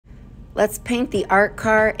Let's paint the art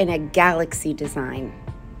car in a galaxy design.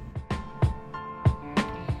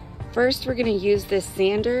 First, we're going to use this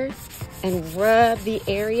sander and rub the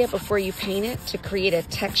area before you paint it to create a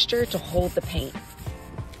texture to hold the paint.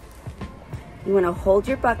 You want to hold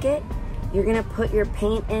your bucket. You're going to put your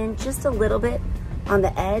paint in just a little bit on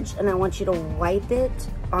the edge, and I want you to wipe it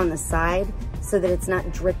on the side so that it's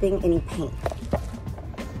not dripping any paint.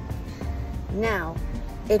 Now,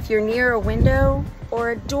 if you're near a window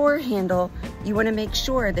or a door handle, you want to make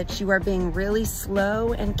sure that you are being really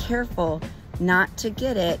slow and careful not to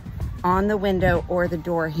get it on the window or the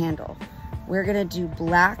door handle. We're going to do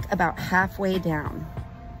black about halfway down.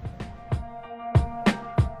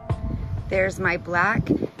 There's my black.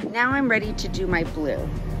 Now I'm ready to do my blue.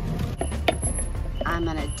 I'm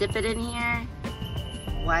gonna dip it in here,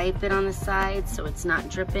 wipe it on the side so it's not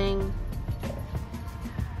dripping.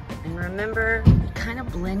 And remember, kind of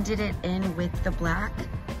blended it in with the black,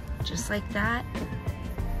 just like that.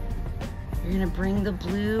 You're gonna bring the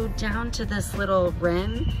blue down to this little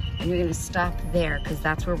rim, and you're gonna stop there because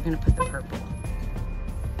that's where we're gonna put the purple.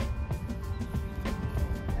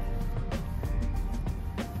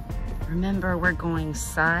 Remember, we're going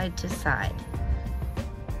side to side.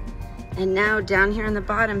 And now down here in the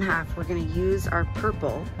bottom half, we're gonna use our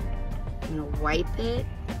purple. I'm gonna wipe it.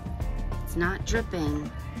 It's not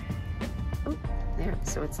dripping. Oh, there,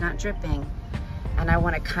 so it's not dripping. And I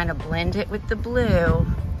wanna kind of blend it with the blue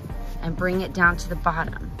and bring it down to the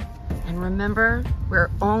bottom. And remember,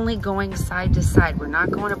 we're only going side to side. We're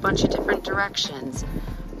not going a bunch of different directions,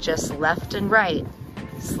 just left and right,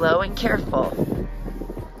 slow and careful,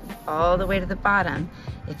 all the way to the bottom.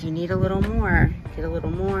 If you need a little more, get a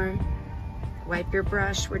little more. Wipe your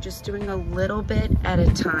brush. We're just doing a little bit at a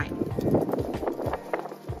time.